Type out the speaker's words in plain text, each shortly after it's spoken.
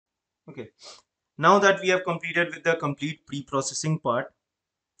Okay, now that we have completed with the complete pre-processing part,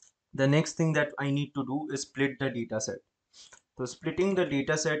 the next thing that I need to do is split the data set. So splitting the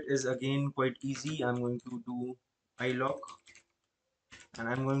data set is again quite easy. I'm going to do iloc, and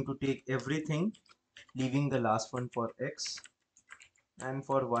I'm going to take everything, leaving the last one for x, and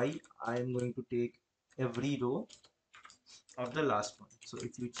for y I'm going to take every row of the last one. So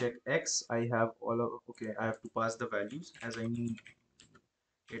if you check x, I have all of, okay, I have to pass the values as I need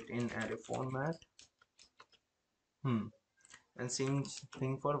it in array format. And same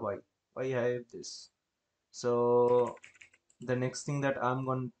thing for y. I have this. So the next thing that I'm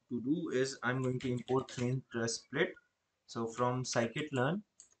going to do is I'm going to import train test split. So from scikit-learn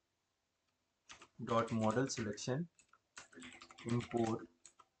dot model selection, import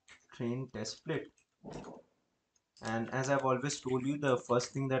train test split. And as I've always told you, the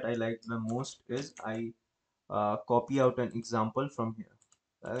first thing that I like the most is I copy out an example from here.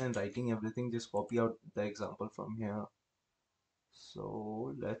 Rather than writing everything, just copy out the example from here.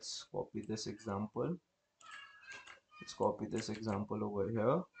 So let's copy this example. Let's copy this example over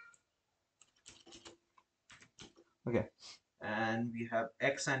here. Okay, and we have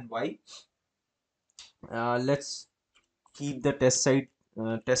x and y. Let's keep the test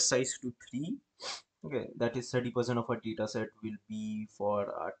size to 3. Okay, that is 30% of our data set will be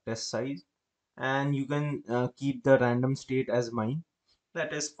for our test size, and you can keep the random state as mine,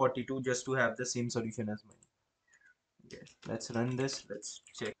 that is 42, just to have the same solution as mine. Okay, let's run this. Let's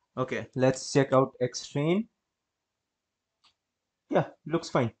check. Okay, let's check out x train. Yeah, looks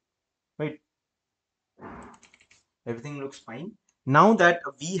fine, right? Everything looks fine. Now that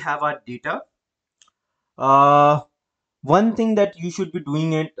we have our data, one thing that you should be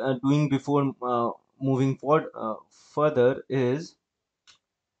doing before moving forward further is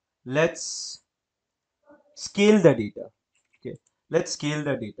let's scale the data. Okay, let's scale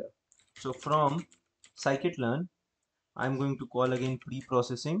the data. So from scikit-learn, I'm going to call again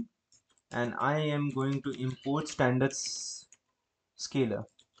pre-processing, and I am going to import standard scaler.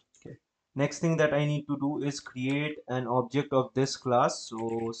 Okay, next thing that I need to do is create an object of this class.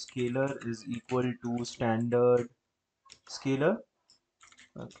 So scaler is equal to standard scaler.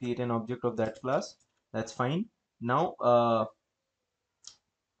 Create an object of that class. That's fine. Now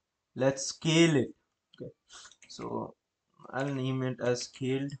let's scale it. Okay, so I'll name it as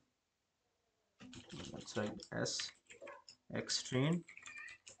scaled. Let's write s x train.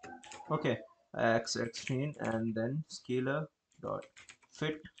 Okay, x train, and then scalar dot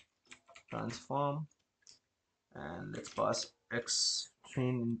fit transform, and let's pass x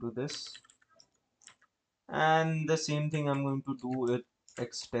train into this, and the same thing I'm going to do with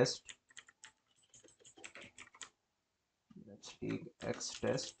x test. Let's take x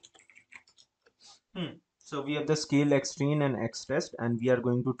test. So we have the scale x train and x test, and we are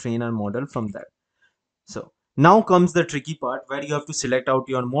going to train our model from that. So now comes the tricky part where you have to select out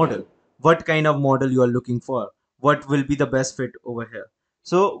your model. What kind of model you are looking for? What will be the best fit over here?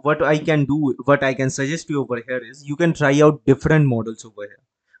 So what I can do, what I can suggest you over here is you can try out different models over here.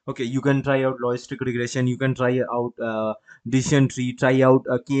 Okay, you can try out logistic regression, you can try out decision tree, try out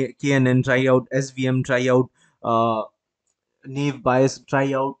KNN, try out SVM, try out uh, naive Bayes,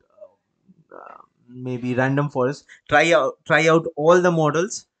 try out maybe random forest, try out all the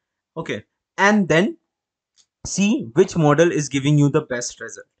models. Okay, and then see which model is giving you the best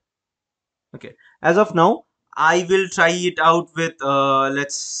result. Okay, as of now I will try it out with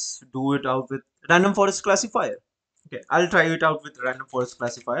let's do it out with random forest classifier. Okay, I'll try it out with random forest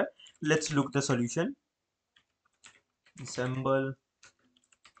classifier. Let's look the solution. Assemble,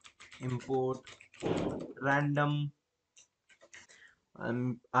 import random.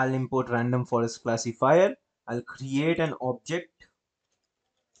 I'll import random forest classifier. I'll create an object.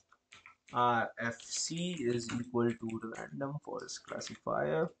 RFC is equal to random forest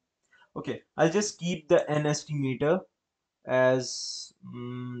classifier. Okay, I'll just keep the n estimator as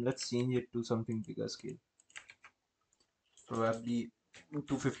let's change it to something bigger scale, probably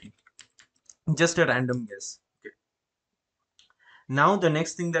 250, just a random guess. Okay, now the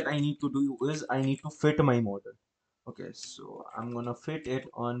next thing that I need to do is I need to fit my model. Okay, so I'm gonna fit it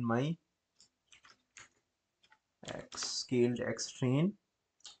on my scaled x train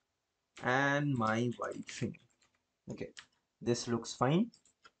and my y train. Okay, this looks fine.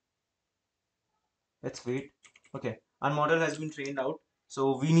 Let's wait. Okay, our model has been trained out,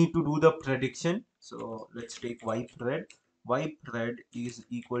 so we need to do the prediction. So let's take ypred. Ypred is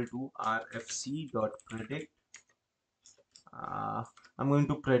equal to rfc dot predict. I'm going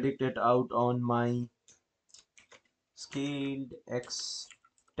to predict it out on my scaled x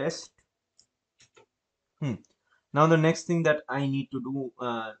test. Now the next thing that I need to do,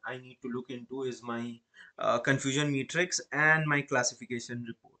 I need to look into is my confusion matrix and my classification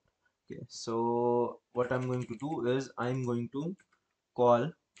report. Okay, so what I'm going to do is I'm going to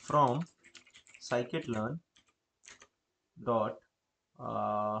call from scikit-learn dot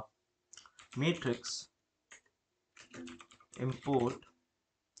matrix import.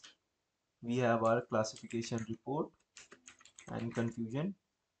 We have our classification report and confusion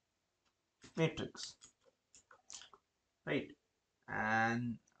matrix, right?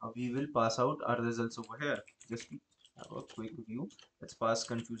 And we will pass out our results over here. Just to have a quick view, let's pass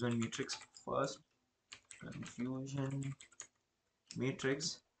confusion matrix first. Confusion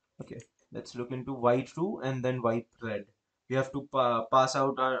matrix. Okay, let's look into y true and then y red. We have to pass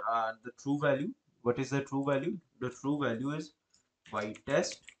out our the true value. What is the true value? The true value is y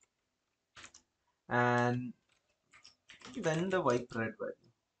test, and then the y red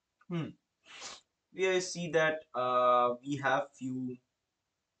value. We see that we have few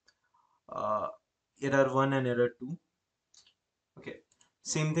uh, error 1 and error 2. Okay,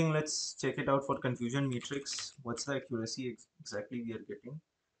 same thing, let's check it out for confusion matrix. What's the accuracy exactly we are getting?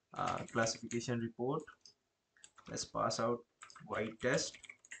 Classification report, let's pass out y test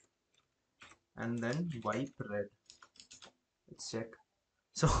and then y red. Let's check.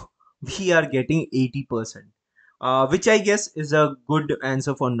 So we are getting 80%, which I guess is a good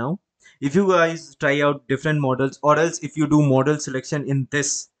answer for now. If you guys try out different models, or else if you do model selection in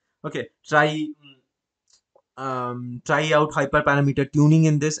this, okay, try out hyperparameter tuning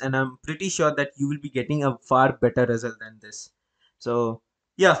in this, and I'm pretty sure that you will be getting a far better result than this. So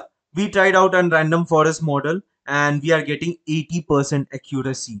yeah, we tried out a random forest model and we are getting 80%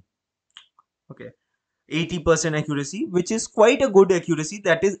 accuracy. Okay, 80% accuracy, which is quite a good accuracy.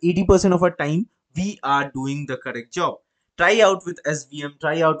 That is 80% of our time we are doing the correct job. Try out with SVM,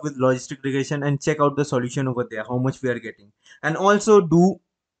 try out with logistic regression, and check out the solution over there, how much we are getting. And also do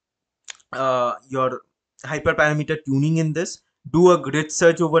your hyperparameter tuning in this. Do a grid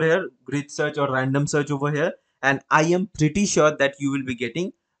search over here, grid search or random search over here, and I am pretty sure that you will be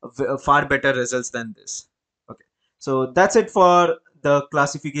getting far better results than this. Okay, so that's it for the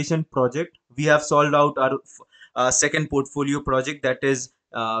classification project. We have solved out our second portfolio project, that is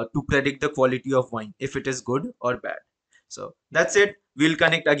to predict the quality of wine, if it is good or bad. So that's it. We'll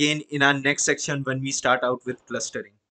connect again in our next section when we start out with clustering.